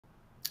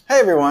Hey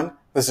everyone,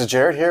 this is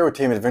Jared here with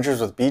Team Adventures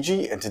with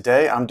BG, and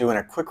today I'm doing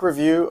a quick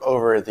review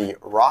over the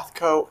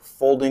Rothco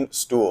Folding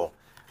Stool.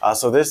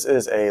 So this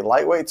is a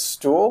lightweight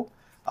stool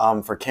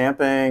for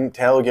camping,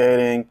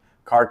 tailgating,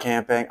 car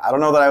camping. I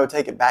don't know that I would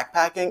take it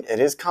backpacking. It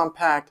is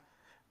compact,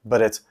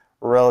 but it's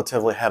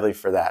relatively heavy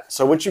for that.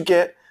 So what you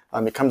get,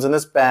 it comes in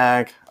this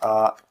bag.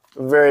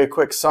 Very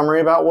quick summary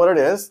about what it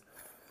is.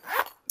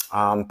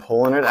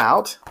 Pulling it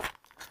out.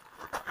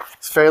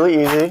 It's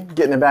fairly easy.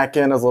 Getting it back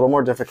in is a little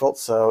more difficult,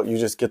 so you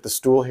just get the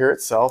stool here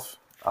itself.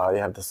 You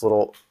have this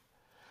little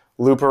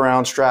loop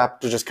around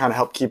strap to just kind of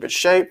help keep it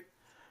shape.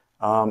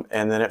 And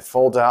then it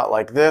folds out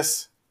like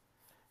this.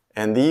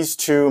 And these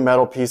two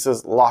metal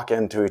pieces lock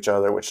into each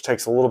other, which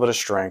takes a little bit of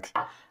strength.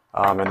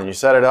 And then you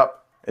set it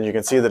up, and you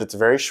can see that it's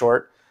very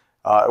short.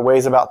 It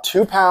weighs about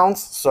 2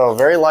 pounds, so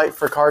very light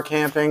for car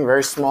camping,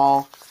 very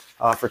small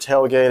for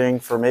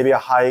tailgating, for maybe a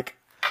hike.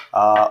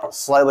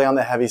 Slightly on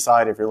the heavy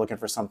side if you're looking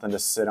for something to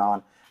sit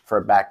on for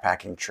a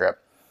backpacking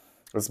trip.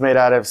 It's made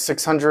out of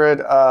 600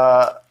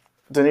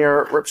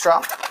 denier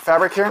ripstrap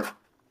fabric here,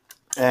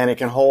 and it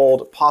can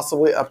hold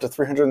possibly up to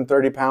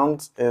 330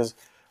 pounds is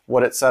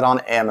what it said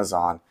on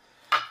Amazon.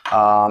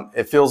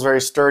 It feels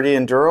very sturdy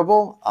and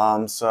durable,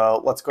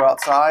 so let's go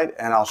outside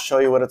and I'll show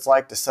you what it's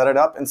like to set it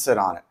up and sit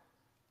on it.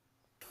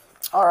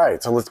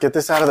 Alright, so let's get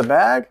this out of the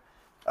bag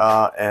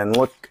and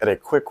look at a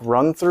quick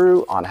run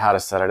through on how to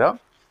set it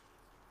up.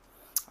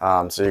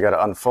 So you got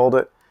to unfold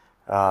it.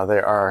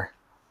 There are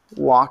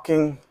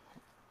locking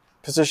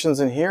positions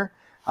in here.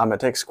 It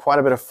takes quite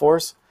a bit of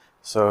force.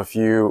 So if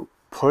you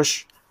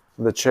push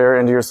the chair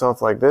into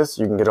yourself like this,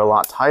 you can get a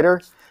lot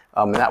tighter,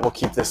 and that will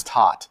keep this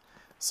taut.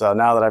 So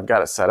now that I've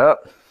got it set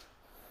up,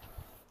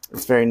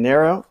 it's very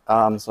narrow.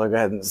 So I go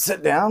ahead and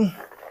sit down.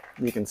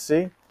 You can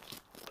see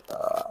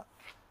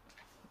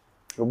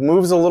it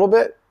moves a little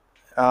bit,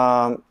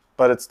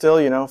 but it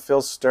still,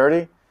 feels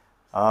sturdy,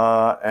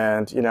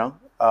 and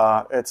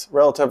it's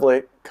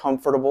relatively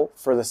comfortable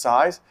for the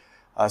size,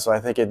 so I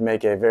think it'd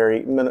make a very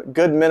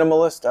good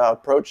minimalist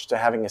approach to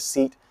having a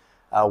seat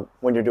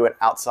when you're doing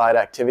outside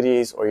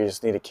activities, or you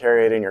just need to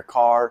carry it in your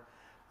car,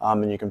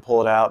 and you can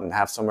pull it out and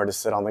have somewhere to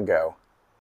sit on the go.